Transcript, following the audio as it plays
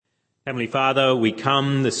Heavenly Father, we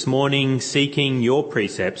come this morning seeking your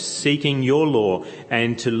precepts, seeking your law,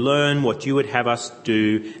 and to learn what you would have us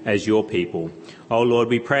do as your people. Oh Lord,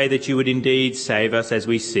 we pray that you would indeed save us as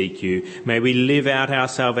we seek you. May we live out our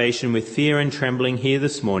salvation with fear and trembling here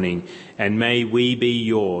this morning, and may we be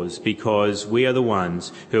yours, because we are the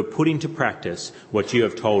ones who have put into practice what you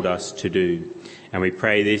have told us to do. And we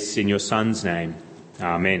pray this in your Son's name.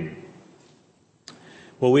 Amen.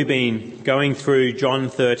 Well, we've been going through John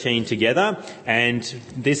 13 together, and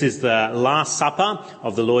this is the Last Supper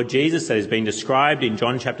of the Lord Jesus that has been described in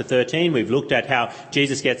John chapter 13. We've looked at how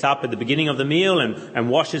Jesus gets up at the beginning of the meal and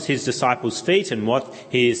washes his disciples' feet and what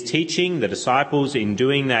he is teaching the disciples in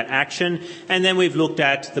doing that action. And then we've looked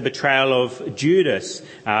at the betrayal of Judas,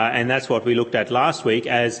 and that's what we looked at last week,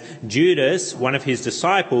 as Judas, one of his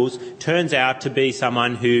disciples, turns out to be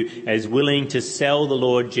someone who is willing to sell the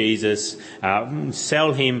Lord Jesus,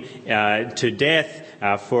 sell him to death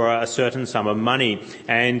for a certain sum of money.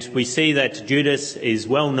 And we see that Judas is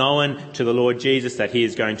well known to the Lord Jesus that he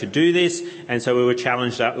is going to do this, and so we were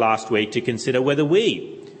challenged last week to consider whether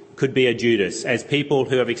we could be a Judas, as people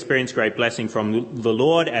who have experienced great blessing from the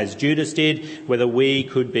Lord, as Judas did, whether we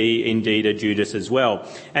could be indeed a Judas as well.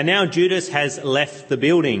 And now Judas has left the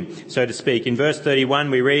building, so to speak. In verse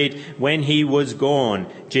 31 we read, "When he was gone,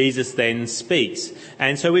 Jesus then speaks."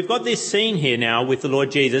 And so we've got this scene here now with the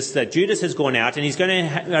Lord Jesus, that Judas has gone out, and he's going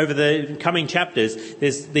to, over the coming chapters,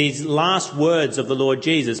 there's these last words of the Lord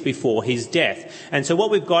Jesus before his death. And so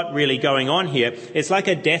what we've got really going on here, it's like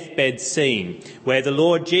a deathbed scene, where the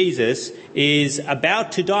Lord Jesus is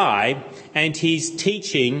about to die, and he's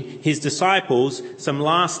teaching his disciples some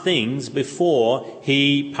last things before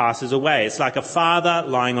he passes away. It's like a father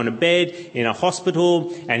lying on a bed in a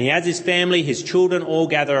hospital, and he has his family, his children all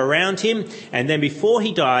gather around him, and then before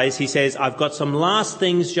he dies, he says, "I've got some last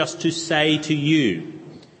things just to say to you.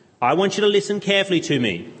 I want you to listen carefully to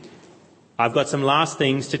me. I've got some last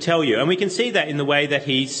things to tell you." And we can see that in the way that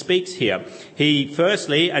he speaks here. He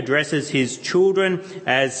firstly addresses his children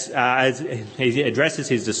as he addresses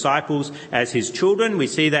his disciples as his children. We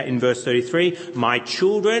see that in verse 33, "My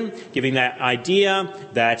children," giving that idea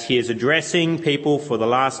that he is addressing people for the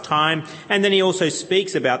last time. And then he also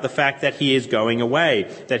speaks about the fact that he is going away,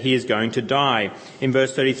 that he is going to die. In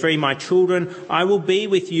verse 33, "My children, I will be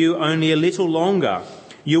with you only a little longer.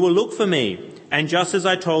 You will look for me. And just as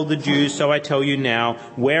I told the Jews, so I tell you now,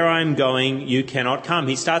 where I am going, you cannot come."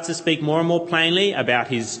 He starts to speak more and more plainly about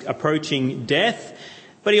his approaching death,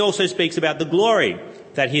 but he also speaks about the glory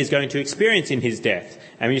that he is going to experience in his death.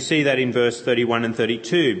 And you see that in verse 31 and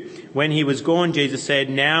 32. "When he was gone, Jesus said,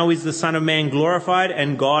 'Now is the Son of Man glorified,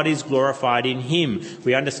 and God is glorified in him.'"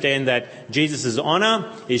 We understand that Jesus' honour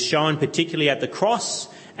is shown particularly at the cross,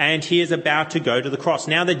 and he is about to go to the cross.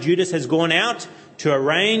 Now that Judas has gone out to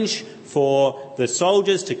arrange for the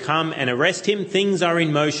soldiers to come and arrest him, things are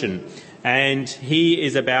in motion, and he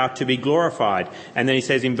is about to be glorified. And then he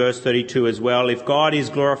says in verse 32 as well, "If God is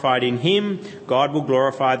glorified in him, God will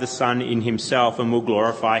glorify the Son in himself and will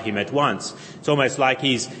glorify him at once." It's almost like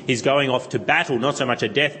he's going off to battle, not so much a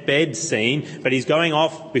deathbed scene, but he's going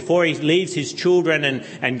off before he leaves his children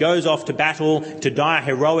and goes off to battle to die a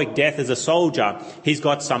heroic death as a soldier. He's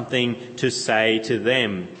got something to say to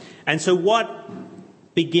them. And so what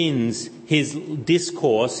begins his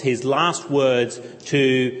discourse, his last words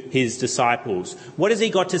to his disciples? What has he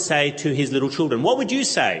got to say to his little children? What would you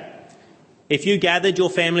say? If you gathered your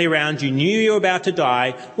family around, you knew you were about to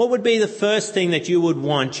die, what would be the first thing that you would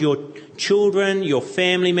want your children, your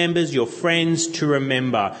family members, your friends to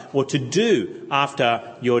remember or to do after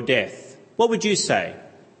your death? What would you say?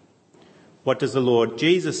 What does the Lord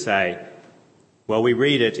Jesus say? Well, we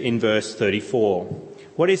read it in verse 34.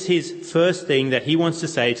 What is his first thing that he wants to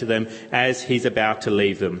say to them as he's about to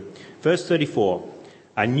leave them? Verse 34,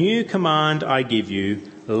 "A new command I give you,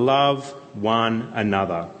 love one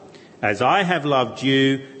another. As I have loved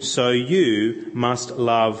you, so you must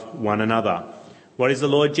love one another." What is the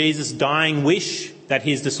Lord Jesus' dying wish that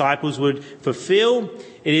his disciples would fulfill?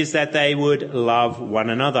 It is that they would love one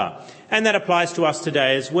another. And that applies to us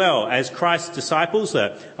today as well. As Christ's disciples,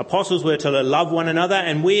 the apostles were to love one another,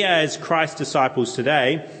 and we as Christ's disciples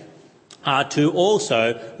today are to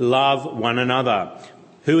also love one another.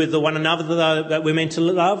 Who is the one another that we're meant to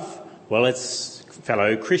love? Well, it's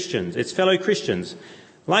fellow Christians. It's fellow Christians.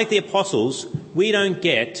 Like the apostles, we don't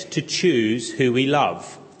get to choose who we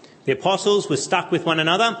love. The apostles were stuck with one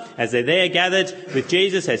another as they're there gathered with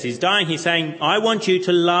Jesus as he's dying. He's saying, "I want you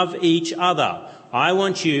to love each other. I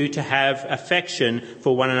want you to have affection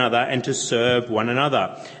for one another and to serve one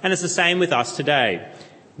another." And it's the same with us today.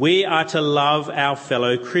 We are to love our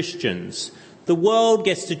fellow Christians, The world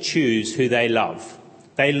gets to choose who they love.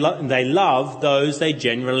 They love those they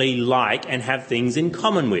generally like and have things in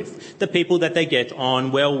common with, the people that they get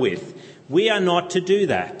on well with. We are not to do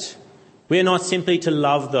that. We are not simply to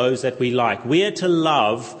love those that we like. We are to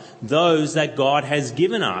love those that God has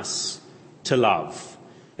given us to love.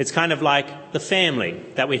 It's kind of like the family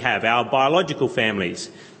that we have, our biological families.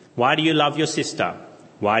 Why do you love your sister?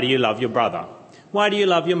 Why do you love your brother? Why do you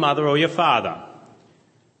love your mother or your father?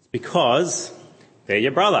 It's because they're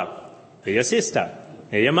your brother, they're your sister,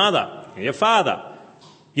 they're your mother, they're your father.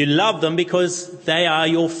 You love them because they are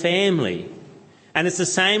your family. And it's the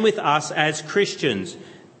same with us as Christians.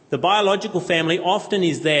 The biological family often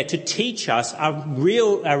is there to teach us a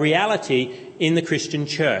reality in the Christian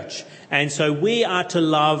church. And so we are to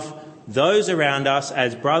love those around us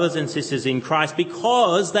as brothers and sisters in Christ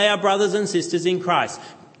because they are brothers and sisters in Christ.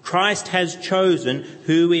 Christ has chosen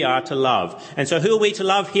who we are to love. And so who are we to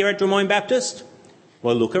love here at Drummoyne Baptist?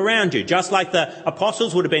 Well, look around you. Just like the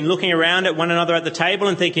apostles would have been looking around at one another at the table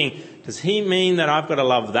and thinking, does he mean that I've got to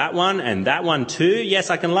love that one and that one too? Yes,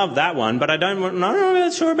 I can love that one, but I'm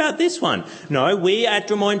not sure about this one. No, we at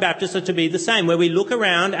Drummoyne Baptist are to be the same, where we look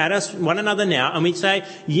around at one another now and we say,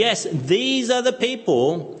 yes, these are the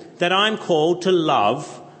people that I'm called to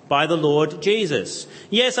love by the Lord Jesus.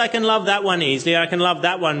 Yes, I can love that one easily, I can love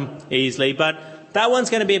that one easily, but that one's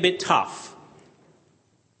going to be a bit tough.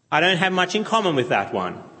 I don't have much in common with that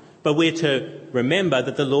one. But we're to remember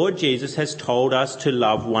that the Lord Jesus has told us to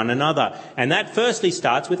love one another. And that firstly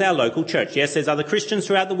starts with our local church. Yes, there's other Christians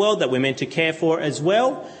throughout the world that we're meant to care for as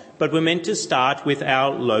well, but we're meant to start with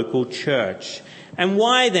our local church. And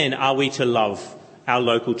why then are we to love our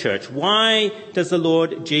local church? Why does the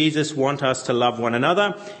Lord Jesus want us to love one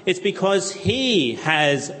another? It's because he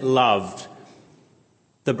has loved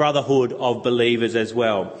the brotherhood of believers as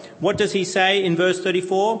well. What does he say in verse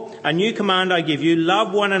 34? A new command I give you,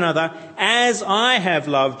 love one another as I have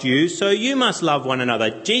loved you, so you must love one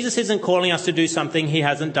another. Jesus isn't calling us to do something he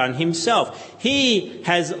hasn't done himself. He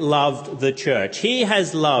has loved the church. He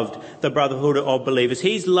has loved the brotherhood of believers.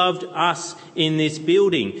 He's loved us in this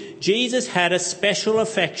building. Jesus had a special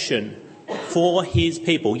affection for his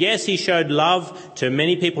people. Yes, he showed love to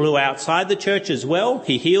many people who are outside the church as well.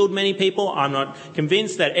 He healed many people. I'm not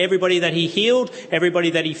convinced that everybody that he healed,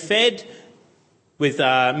 everybody that he fed with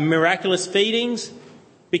miraculous feedings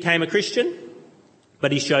became a Christian,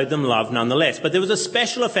 but he showed them love nonetheless. But there was a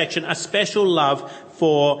special affection, a special love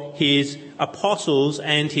for his apostles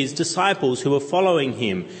and his disciples who were following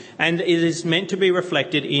him. And it is meant to be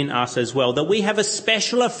reflected in us as well, that we have a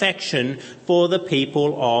special affection for the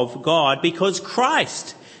people of God because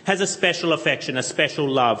Christ has a special affection, a special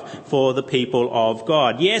love for the people of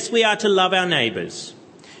God. Yes, we are to love our neighbours.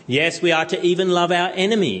 Yes, we are to even love our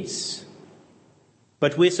enemies.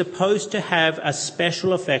 But we're supposed to have a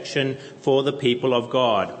special affection for the people of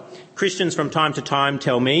God. Christians from time to time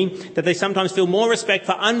tell me that they sometimes feel more respect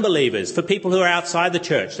for unbelievers, for people who are outside the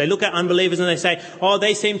church. They look at unbelievers and they say, oh,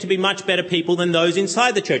 they seem to be much better people than those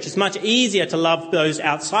inside the church. It's much easier to love those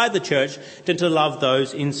outside the church than to love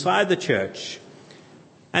those inside the church.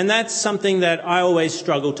 And that's something that I always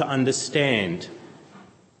struggle to understand.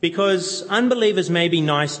 Because unbelievers may be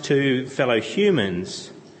nice to fellow humans,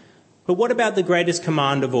 but what about the greatest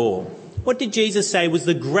command of all? What did Jesus say was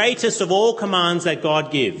the greatest of all commands that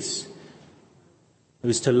God gives? It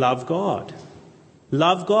was to love God.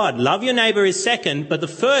 Love God. Love your neighbour is second, but the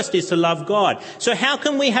first is to love God. So how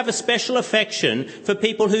can we have a special affection for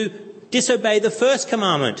people who disobey the first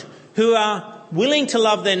commandment, who are willing to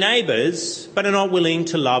love their neighbours, but are not willing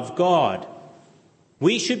to love God?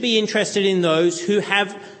 We should be interested in those who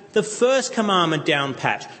have the first commandment down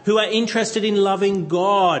pat, who are interested in loving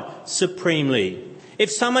God supremely.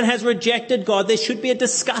 If someone has rejected God, there should be a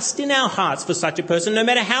disgust in our hearts for such a person, no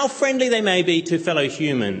matter how friendly they may be to fellow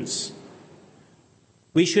humans.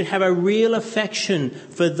 We should have a real affection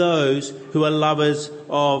for those who are lovers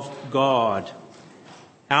of God.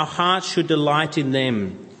 Our hearts should delight in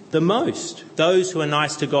them the most, those who are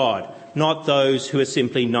nice to God, not those who are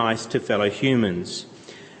simply nice to fellow humans.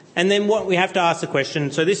 And then what we have to ask the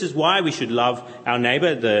question, so this is why we should love our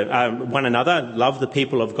neighbour, one another, love the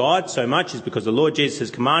people of God so much, is because the Lord Jesus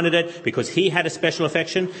has commanded it, because he had a special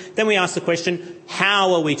affection. Then we ask the question,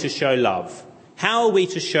 how are we to show love? How are we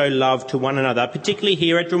to show love to one another, particularly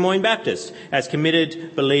here at Drummoyne Baptist, as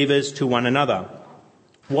committed believers to one another?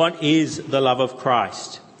 What is the love of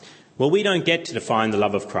Christ? Well, we don't get to define the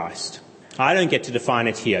love of Christ. I don't get to define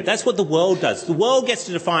it here. That's what the world does. The world gets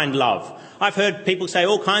to define love. I've heard people say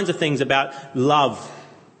all kinds of things about love,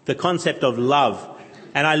 the concept of love.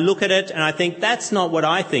 And I look at it and I think that's not what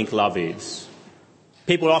I think love is.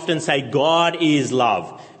 People often say God is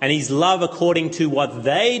love, and he's love according to what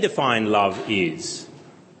they define love is.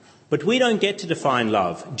 But we don't get to define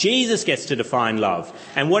love. Jesus gets to define love.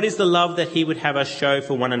 And what is the love that he would have us show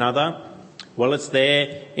for one another? Well, it's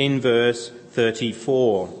there in verse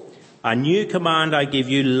 34. A new command I give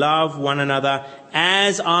you, love one another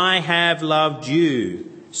as I have loved you.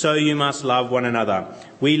 So you must love one another.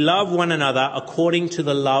 We love one another according to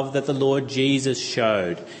the love that the Lord Jesus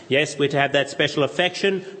showed. Yes, we're to have that special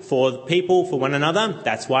affection for people, for one another.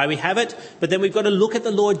 That's why we have it. But then we've got to look at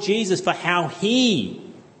the Lord Jesus for how he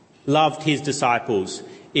loved his disciples,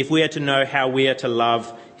 if we are to know how we are to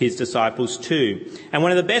love his disciples too. And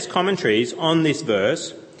one of the best commentaries on this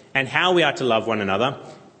verse and how we are to love one another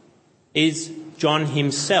is John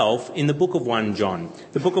himself in the book of 1 John.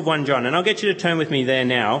 The book of 1 John. And I'll get you to turn with me there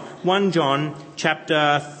now. 1 John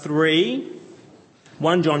chapter 3.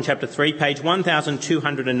 1 John chapter 3, page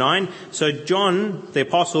 1209. So John, the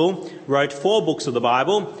apostle, wrote 4 books of the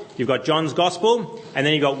Bible. You've got John's Gospel, and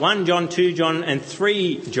then you've got 1 John, 2 John, and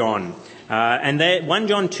 3 John. And 1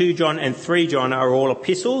 John, 2 John, and 3 John are all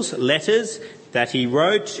epistles, letters that he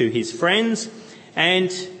wrote to his friends.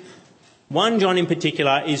 And 1 John in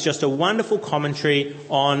particular is just a wonderful commentary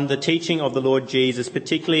on the teaching of the Lord Jesus,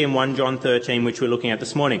 particularly in 1 John 13, which we're looking at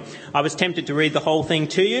this morning. I was tempted to read the whole thing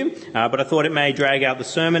to you, but I thought it may drag out the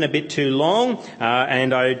sermon a bit too long,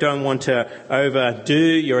 and I don't want to overdo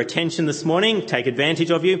your attention this morning, take advantage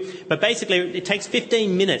of you. But basically, it takes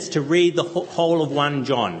 15 minutes to read the whole of 1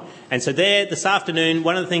 John. And so there, this afternoon,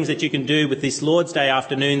 one of the things that you can do with this Lord's Day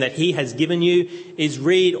afternoon that he has given you is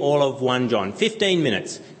read all of 1 John. 15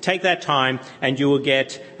 minutes. Take that time and you will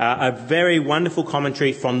get a very wonderful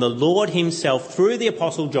commentary from the Lord himself through the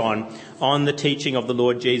Apostle John on the teaching of the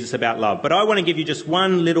Lord Jesus about love. But I want to give you just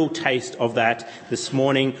one little taste of that this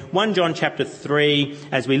morning. 1 John chapter 3,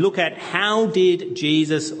 as we look at how did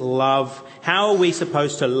Jesus love, how are we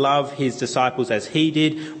supposed to love his disciples as he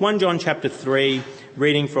did. 1 John chapter 3,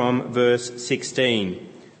 reading from verse 16.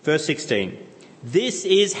 Verse 16. This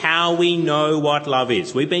is how we know what love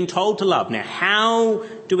is. We've been told to love. Now, how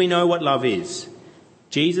do we know what love is?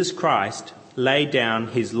 Jesus Christ laid down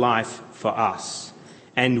his life for us,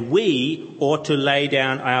 and we ought to lay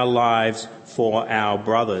down our lives for our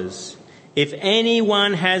brothers. If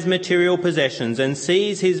anyone has material possessions and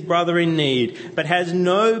sees his brother in need, but has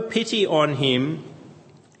no pity on him,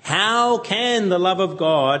 how can the love of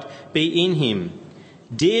God be in him?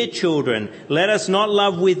 Dear children, let us not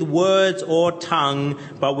love with words or tongue,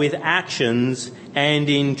 but with actions and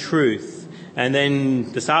in truth. And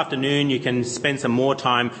then this afternoon you can spend some more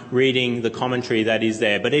time reading the commentary that is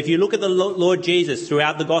there. But if you look at the Lord Jesus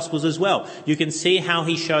throughout the Gospels as well, you can see how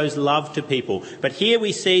he shows love to people. But here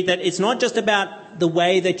we see that it's not just about the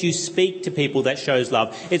way that you speak to people that shows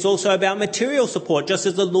love. It's also about material support, just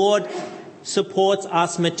as the Lord supports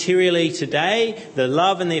us materially today. The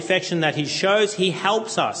love and the affection that he shows, he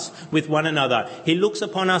helps us with one another. He looks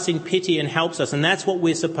upon us in pity and helps us, and that's what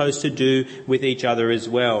we're supposed to do with each other as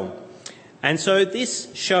well. And so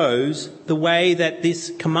this shows the way that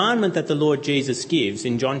this commandment that the Lord Jesus gives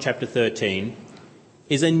in John chapter 13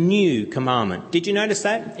 is a new commandment. Did you notice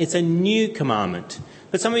that? It's a new commandment.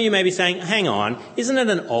 But some of you may be saying, hang on, isn't it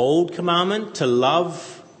an old commandment to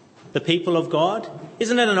love the people of God?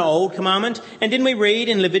 Isn't it an old commandment? And didn't we read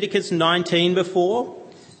in Leviticus 19 before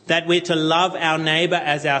that we're to love our neighbour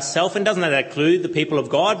as ourselves? And doesn't that include the people of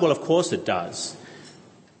God? Well, of course it does.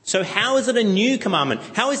 So how is it a new commandment?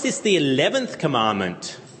 How is this the 11th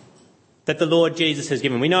commandment that the Lord Jesus has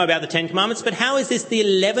given? We know about the 10 commandments, but how is this the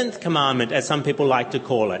 11th commandment, as some people like to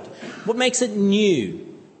call it? What makes it new?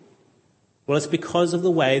 Well, it's because of the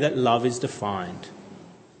way that love is defined.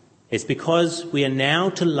 It's because we are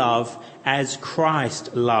now to love as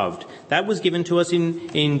Christ loved. That was given to us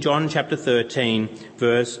in John chapter 13,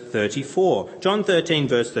 verse 34. John 13,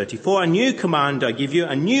 verse 34. A new command I give you,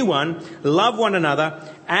 a new one, love one another.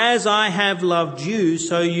 As I have loved you,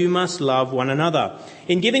 so you must love one another.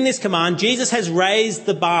 In giving this command, Jesus has raised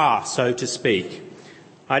the bar, so to speak.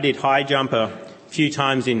 I did high jump a few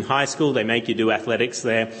times in high school. They make you do athletics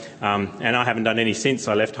there, and I haven't done any since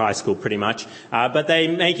I left high school pretty much. But they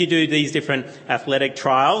make you do these different athletic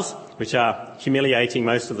trials, which are humiliating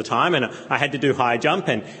most of the time. And I had to do high jump,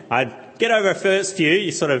 and I'd get over a first few.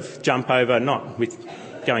 You sort of jump over, not with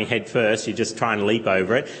going head first, you just try and leap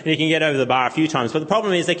over it, and you can get over the bar a few times. But the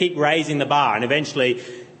problem is they keep raising the bar, and eventually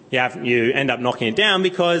you end up knocking it down,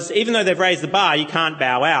 because even though they've raised the bar, you can't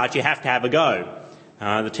bow out. You have to have a go.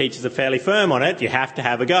 The teachers are fairly firm on it. You have to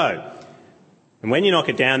have a go. And when you knock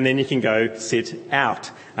it down, then you can go sit out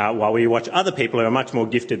while we watch other people who are much more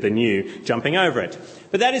gifted than you jumping over it.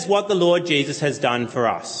 But that is what the Lord Jesus has done for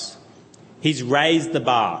us. He's raised the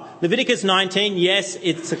bar. Leviticus 19, yes,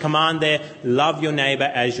 it's a command there, love your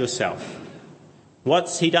neighbour as yourself.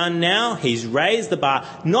 What's he done now? He's raised the bar.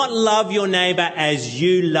 Not love your neighbour as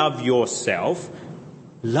you love yourself.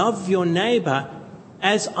 Love your neighbour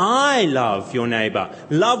as I love your neighbour.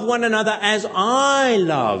 Love one another as I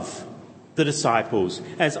love the disciples,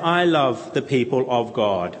 as I love the people of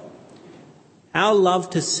God. Our love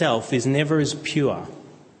to self is never as pure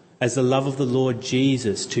as the love of the Lord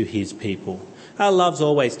Jesus to his people. Our love's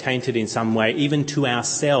always tainted in some way, even to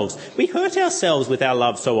ourselves. We hurt ourselves with our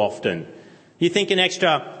love so often. You think an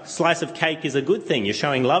extra slice of cake is a good thing. You're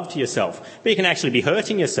showing love to yourself, but you can actually be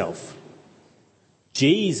hurting yourself.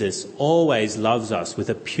 Jesus always loves us with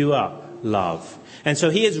a pure love. And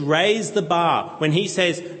so he has raised the bar. When he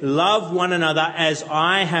says, love one another as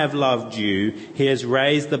I have loved you, he has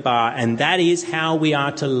raised the bar. And that is how we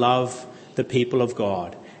are to love the people of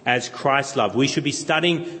God, as Christ loved. We should be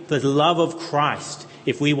studying the love of Christ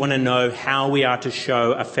if we want to know how we are to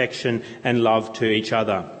show affection and love to each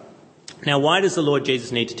other. Now, why does the Lord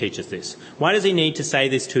Jesus need to teach us this? Why does he need to say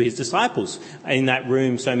this to his disciples in that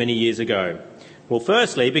room so many years ago? Well,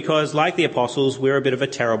 firstly, because like the apostles, we're a bit of a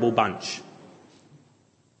terrible bunch.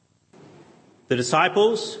 The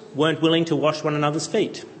disciples weren't willing to wash one another's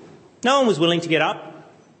feet. No one was willing to get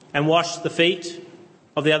up and wash the feet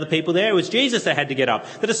of the other people there. It was Jesus that had to get up.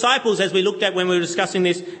 The disciples, as we looked at when we were discussing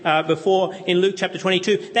this before in Luke chapter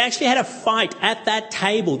 22, they actually had a fight at that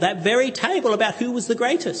table, that very table, about who was the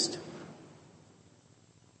greatest.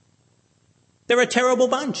 They're a terrible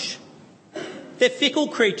bunch. They're fickle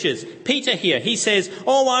creatures. Peter here, he says,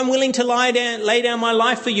 I'm willing to lay down my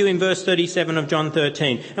life for you in verse 37 of John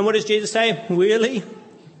 13. And what does Jesus say? Really?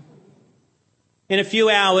 In a few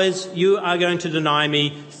hours, you are going to deny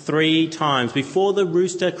me 3 times. Before the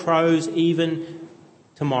rooster crows even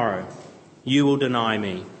tomorrow, you will deny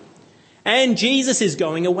me. And Jesus is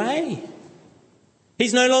going away.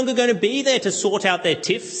 He's no longer going to be there to sort out their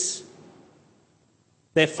tiffs,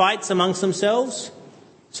 their fights amongst themselves.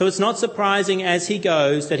 So it's not surprising as he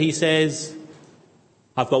goes that he says,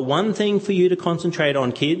 I've got one thing for you to concentrate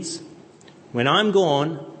on, kids. When I'm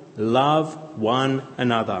gone, love one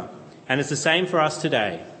another. And it's the same for us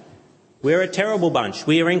today. We're a terrible bunch.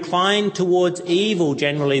 We are inclined towards evil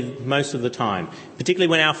generally most of the time, particularly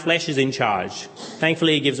when our flesh is in charge.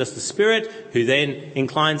 Thankfully, he gives us the Spirit, who then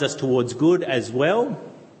inclines us towards good as well.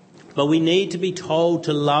 But we need to be told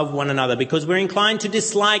to love one another because we're inclined to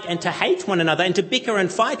dislike and to hate one another and to bicker and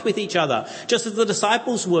fight with each other, just as the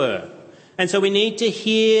disciples were. And so we need to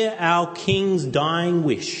hear our King's dying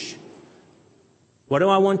wish. What do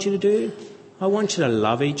I want you to do? I want you to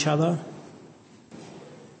love each other.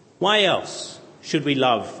 Why else should we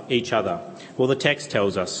love each other? Well, the text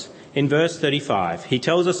tells us. In verse 35, he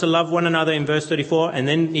tells us to love one another in verse 34, and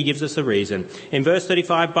then he gives us a reason. In verse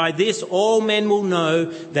 35, by this all men will know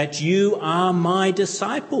that you are my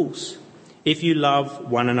disciples, if you love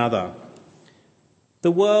one another.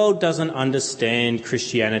 The world doesn't understand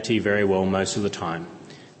Christianity very well most of the time.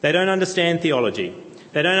 They don't understand theology.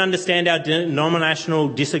 They don't understand our denominational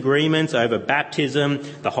disagreements over baptism,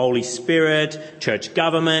 the Holy Spirit, church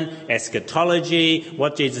government, eschatology,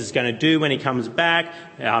 what Jesus is going to do when he comes back,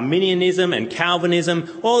 Arminianism and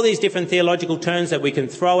Calvinism, all these different theological terms that we can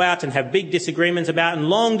throw out and have big disagreements about and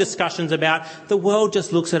long discussions about. The world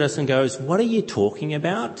just looks at us and goes, what are you talking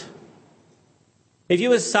about? If you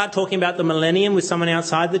were to start talking about the millennium with someone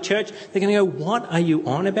outside the church, they're going to go, what are you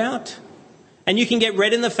on about? And you can get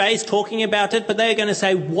red in the face talking about it, but they're going to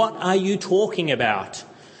say, what are you talking about?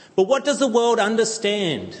 But what does the world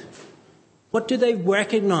understand? What do they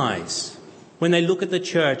recognise when they look at the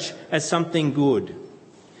church as something good?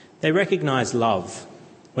 They recognise love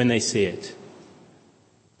when they see it.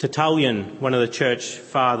 Tertullian, one of the church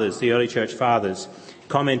fathers, the early church fathers,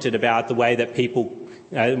 commented about the way that people,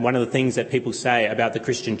 one of the things that people say about the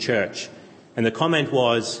Christian church. And the comment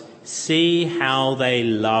was, see how they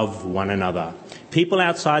love one another. People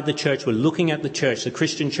outside the church were looking at the church, the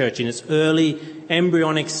Christian church, in its early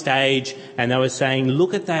embryonic stage, and they were saying,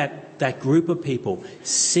 look at that group of people.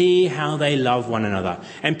 See how they love one another.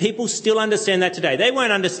 And people still understand that today. They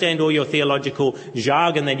won't understand all your theological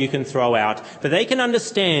jargon that you can throw out, but they can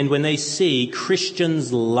understand when they see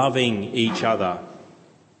Christians loving each other.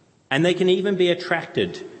 And they can even be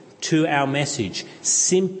attracted to our message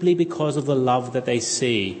simply because of the love that they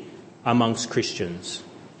see amongst Christians.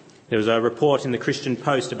 There was a report in the Christian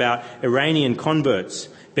Post about Iranian converts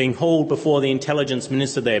being hauled before the intelligence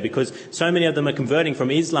minister there because so many of them are converting from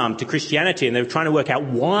Islam to Christianity, and they're trying to work out,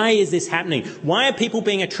 why is this happening? Why are people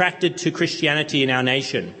being attracted to Christianity in our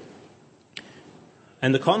nation?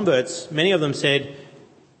 And the converts, many of them said,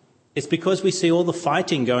 it's because we see all the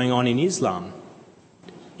fighting going on in Islam.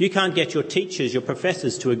 You can't get your teachers, your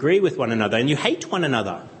professors to agree with one another, and you hate one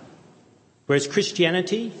another. Whereas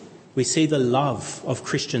Christianity, we see the love of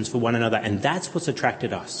Christians for one another, and that's what's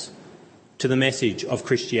attracted us to the message of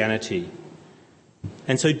Christianity.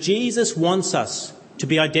 And so Jesus wants us to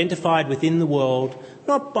be identified within the world,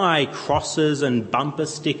 not by crosses and bumper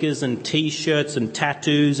stickers and T-shirts and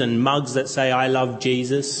tattoos and mugs that say, I love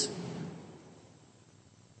Jesus.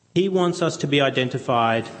 He wants us to be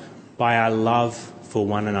identified by our love for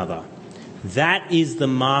one another. That is the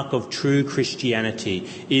mark of true Christianity,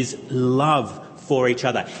 is love for each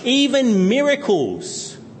other. Even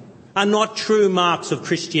miracles are not true marks of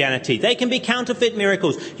Christianity. They can be counterfeit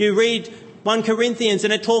miracles. You read 1 Corinthians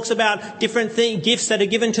and it talks about different gifts that are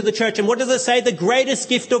given to the church. And what does it say? The greatest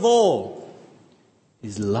gift of all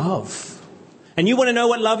is love. And you want to know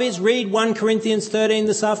what love is? Read 1 Corinthians 13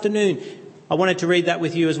 this afternoon. I wanted to read that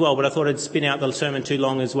with you as well, but I thought I'd spin out the sermon too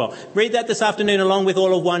long as well. Read that this afternoon along with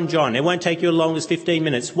all of 1 John. It won't take you as long as 15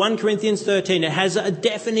 minutes. 1 Corinthians 13, it has a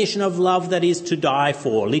definition of love that is to die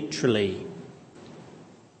for, literally.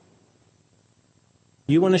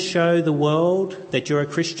 You want to show the world that you're a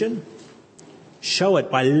Christian? Show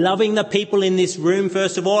it by loving the people in this room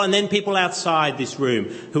first of all, and then people outside this room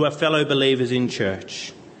who are fellow believers in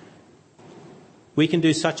church. We can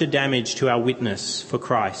do such a damage to our witness for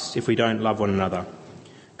Christ if we don't love one another.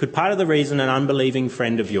 Could part of the reason an unbelieving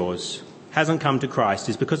friend of yours hasn't come to Christ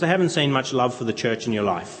is because they haven't seen much love for the church in your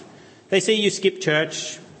life? They see you skip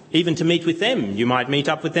church even to meet with them. You might meet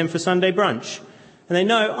up with them for Sunday brunch. And they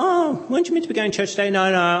know, oh, weren't you meant to be going to church today? No,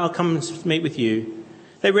 I'll come and meet with you.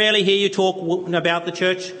 They rarely hear you talk about the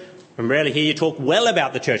church, and rarely hear you talk well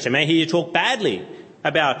about the church. They may hear you talk badly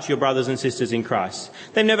about your brothers and sisters in Christ.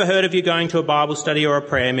 They've never heard of you going to a Bible study or a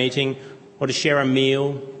prayer meeting or to share a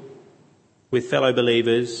meal with fellow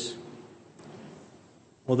believers.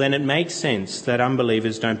 Well, then it makes sense that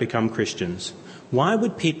unbelievers don't become Christians. Why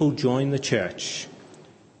would people join the church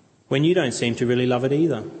when you don't seem to really love it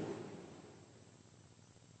either?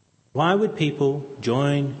 Why would people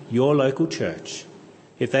join your local church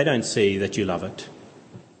if they don't see that you love it?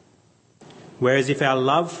 Whereas if our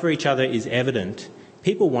love for each other is evident,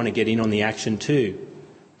 people want to get in on the action too.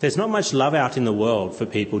 There's not much love out in the world for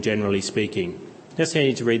people, generally speaking. Just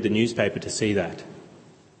need to read the newspaper to see that.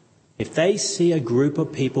 If they see a group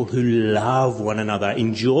of people who love one another,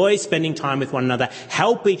 enjoy spending time with one another,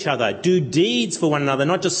 help each other, do deeds for one another,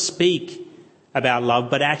 not just speak about love,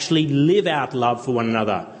 but actually live out love for one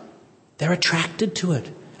another, they're attracted to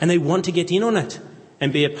it and they want to get in on it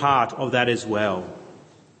and be a part of that as well.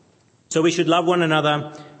 So we should love one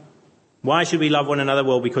another. Why should we love one another?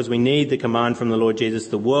 Well, because we need the command from the Lord Jesus.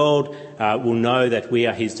 The world will know that we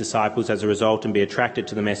are his disciples as a result and be attracted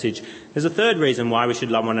to the message. There's a third reason why we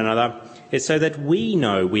should love one another. It's so that we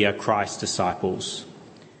know we are Christ's disciples.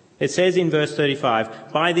 It says in verse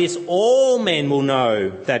 35, by this all men will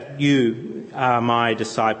know that you are my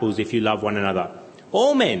disciples if you love one another.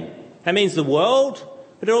 All men. That means the world,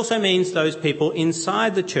 but it also means those people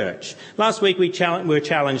inside the church. Last week we were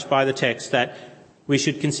challenged by the text that we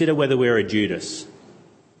should consider whether we're a Judas.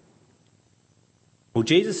 Well,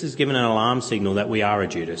 Jesus has given an alarm signal that we are a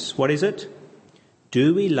Judas. What is it?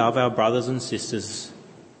 Do we love our brothers and sisters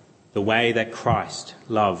the way that Christ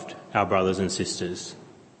loved our brothers and sisters?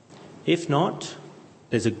 If not,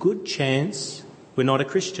 there's a good chance we're not a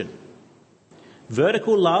Christian.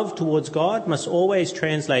 Vertical love towards God must always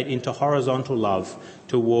translate into horizontal love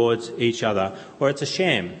towards each other, or it's a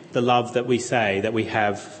sham, the love that we say that we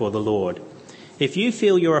have for the Lord. If you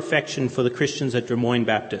feel your affection for the Christians at Des Moines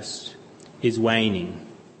Baptist is waning,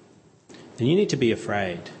 then you need to be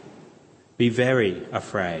afraid. Be very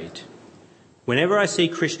afraid. Whenever I see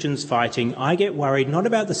Christians fighting, I get worried not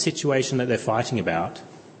about the situation that they're fighting about.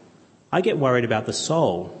 I get worried about the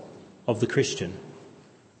soul of the Christian.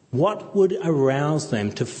 What would arouse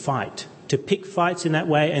them to fight, to pick fights in that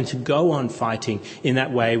way and to go on fighting in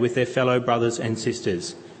that way with their fellow brothers and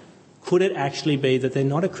sisters? Could it actually be that they're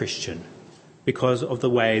not a Christian because of the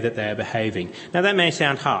way that they are behaving? Now that may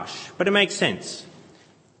sound harsh, but it makes sense.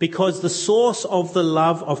 Because the source of the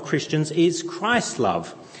love of Christians is Christ's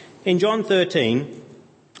love. In John 13,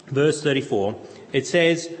 verse 34, it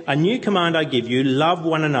says, a new command I give you, love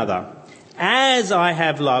one another. As I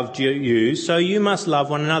have loved you, so you must love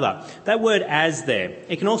one another. That word as there,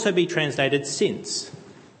 it can also be translated since.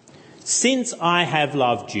 Since I have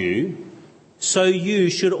loved you, so you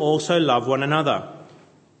should also love one another.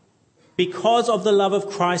 Because of the love of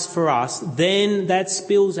Christ for us, then that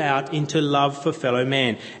spills out into love for fellow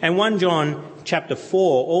man. And 1 John chapter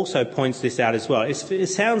 4 also points this out as well. It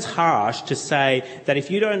sounds harsh to say that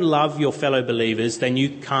if you don't love your fellow believers, then you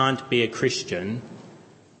can't be a Christian.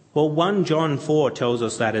 Well, 1 John 4 tells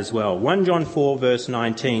us that as well. 1 John 4 verse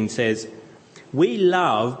 19 says, "We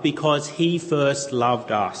love because he first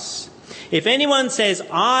loved us. If anyone says,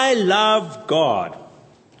 'I love God,'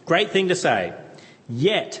 great thing to say,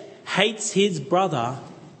 yet hates his brother,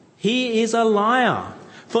 he is a liar.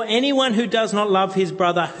 For anyone who does not love his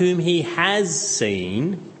brother whom he has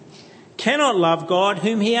seen cannot love God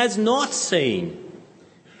whom he has not seen.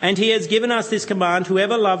 And he has given us this command,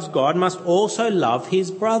 whoever loves God must also love his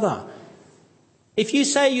brother." If you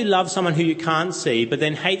say you love someone who you can't see, but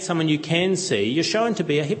then hate someone you can see, you're shown to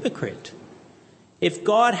be a hypocrite. If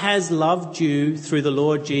God has loved you through the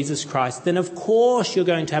Lord Jesus Christ, then of course you're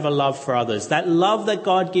going to have a love for others. That love that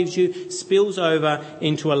God gives you spills over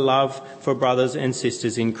into a love for brothers and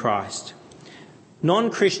sisters in Christ.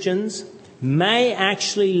 Non-Christians may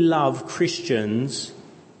actually love Christians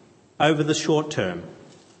over the short term.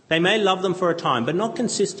 They may love them for a time, but not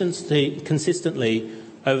consistently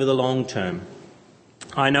over the long term.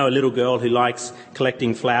 I know a little girl who likes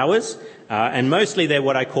collecting flowers, and mostly they're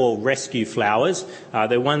what I call rescue flowers.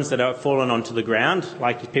 They're ones that are fallen onto the ground,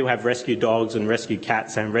 like people have rescue dogs and rescue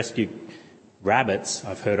cats and rescue rabbits,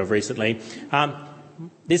 I've heard of recently.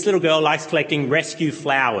 This little girl likes collecting rescue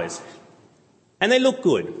flowers, and they look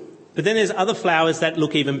good. But then there's other flowers that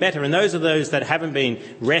look even better, and those are those that haven't been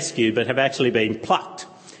rescued but have actually been plucked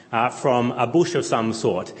from a bush of some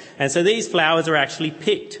sort. And so these flowers are actually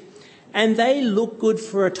picked. And they look good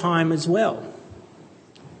for a time as well.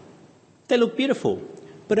 They look beautiful.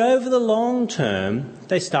 But over the long term,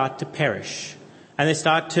 they start to perish. And they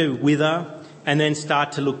start to wither and then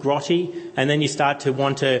start to look grotty. And then you start to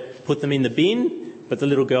want to put them in the bin. But the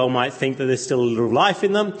little girl might think that there's still a little life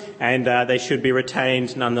in them and they should be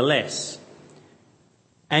retained nonetheless.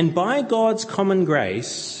 And by God's common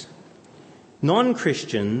grace,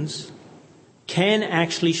 non-Christians can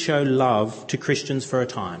actually show love to Christians for a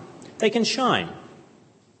time. They can shine.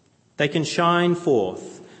 They can shine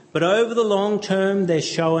forth. But over the long term, they're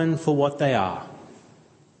shown for what they are,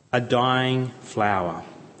 a dying flower.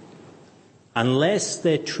 Unless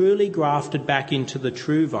they're truly grafted back into the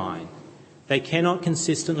true vine, they cannot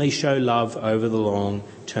consistently show love over the long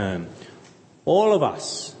term. All of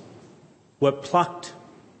us were plucked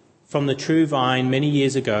from the true vine many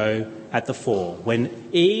years ago at the fall. When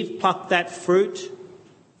Eve plucked that fruit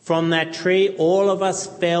from that tree, all of us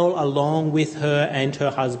fell along with her and her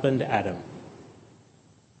husband Adam.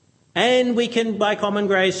 And we can, by common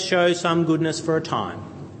grace, show some goodness for a time.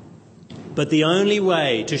 But the only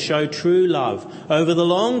way to show true love over the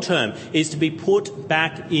long term is to be put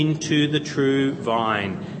back into the true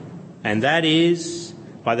vine. And that is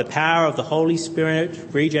by the power of the Holy Spirit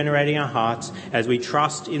regenerating our hearts as we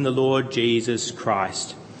trust in the Lord Jesus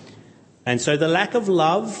Christ. And so the lack of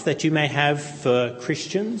love that you may have for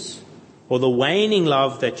Christians, or the waning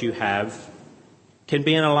love that you have, can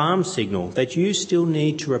be an alarm signal that you still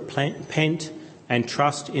need to repent and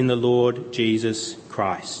trust in the Lord Jesus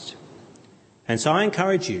Christ. And so I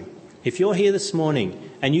encourage you, if you're here this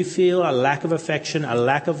morning and you feel a lack of affection, a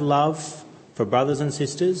lack of love for brothers and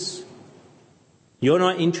sisters, you're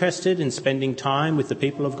not interested in spending time with the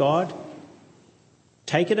people of God,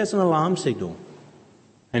 take it as an alarm signal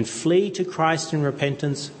and flee to Christ in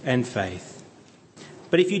repentance and faith.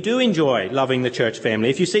 But if you do enjoy loving the church family,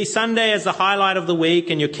 if you see Sunday as the highlight of the week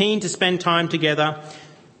and you're keen to spend time together,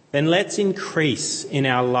 then let's increase in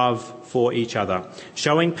our love for each other,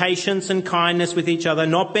 showing patience and kindness with each other,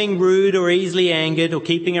 not being rude or easily angered or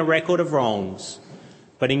keeping a record of wrongs,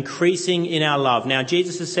 but increasing in our love. Now,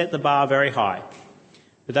 Jesus has set the bar very high,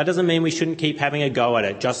 but that doesn't mean we shouldn't keep having a go at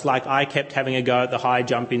it, just like I kept having a go at the high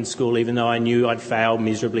jump in school, even though I knew I'd fail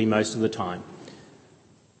miserably most of the time.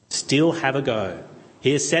 Still have a go.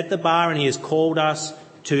 He has set the bar and he has called us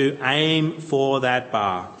to aim for that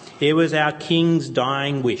bar. It was our King's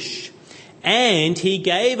dying wish. And he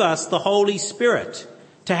gave us the Holy Spirit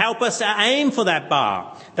to help us aim for that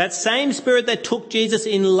bar. That same Spirit that took Jesus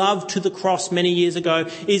in love to the cross many years ago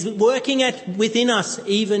is working within us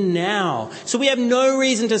even now. So we have no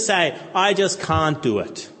reason to say, I just can't do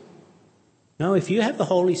it. No, if you have the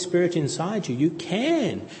Holy Spirit inside you, you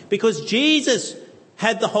can. Because Jesus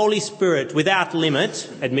had the Holy Spirit without limit,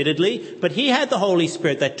 admittedly, but he had the Holy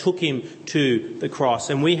Spirit that took him to the cross,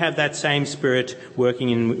 and we have that same Spirit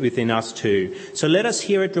working within us too. So let us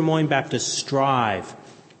here at Drummoyne Baptist strive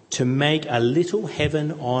to make a little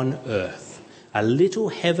heaven on earth a little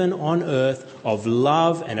heaven on earth of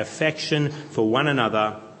love and affection for one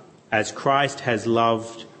another as Christ has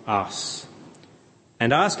loved us.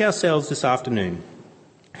 And ask ourselves this afternoon,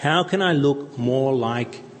 how can I look more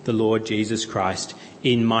like the Lord Jesus Christ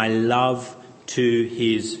in my love to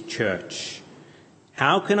his church?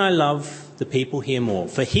 How can I love the people here more?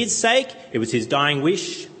 For his sake, it was his dying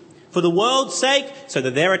wish. For the world's sake, so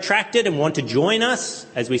that they're attracted and want to join us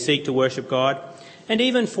as we seek to worship God. And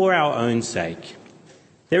even for our own sake.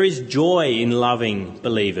 There is joy in loving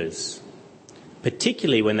believers,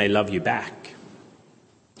 particularly when they love you back.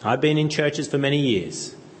 I've been in churches for many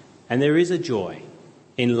years, and there is a joy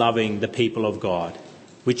in loving the people of God,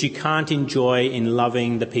 which you can't enjoy in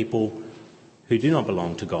loving the people who do not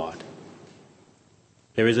belong to God.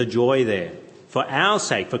 There is a joy there for our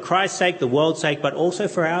sake, for Christ's sake, the world's sake, but also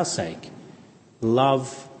for our sake.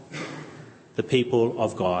 Love the people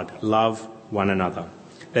of God. Love one another.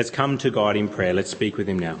 Let's come to God in prayer. Let's speak with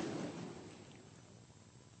him now.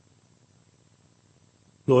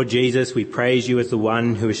 Lord Jesus, we praise you as the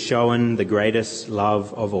one who has shown the greatest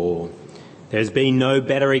love of all. There has been no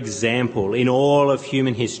better example in all of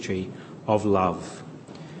human history of love.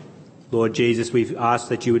 Lord Jesus, we've asked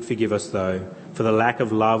that you would forgive us, though, for the lack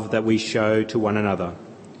of love that we show to one another.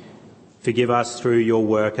 Forgive us through your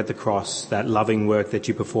work at the cross, that loving work that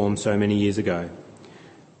you performed so many years ago.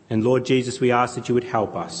 And Lord Jesus, we ask that you would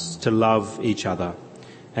help us to love each other,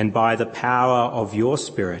 and by the power of your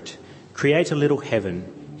Spirit, create a little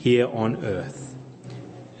heaven here on earth.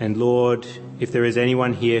 And Lord, if there is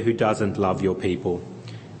anyone here who doesn't love your people,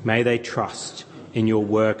 may they trust in your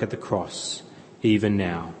work at the cross, even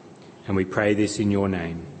now. And we pray this in your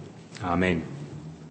name. Amen.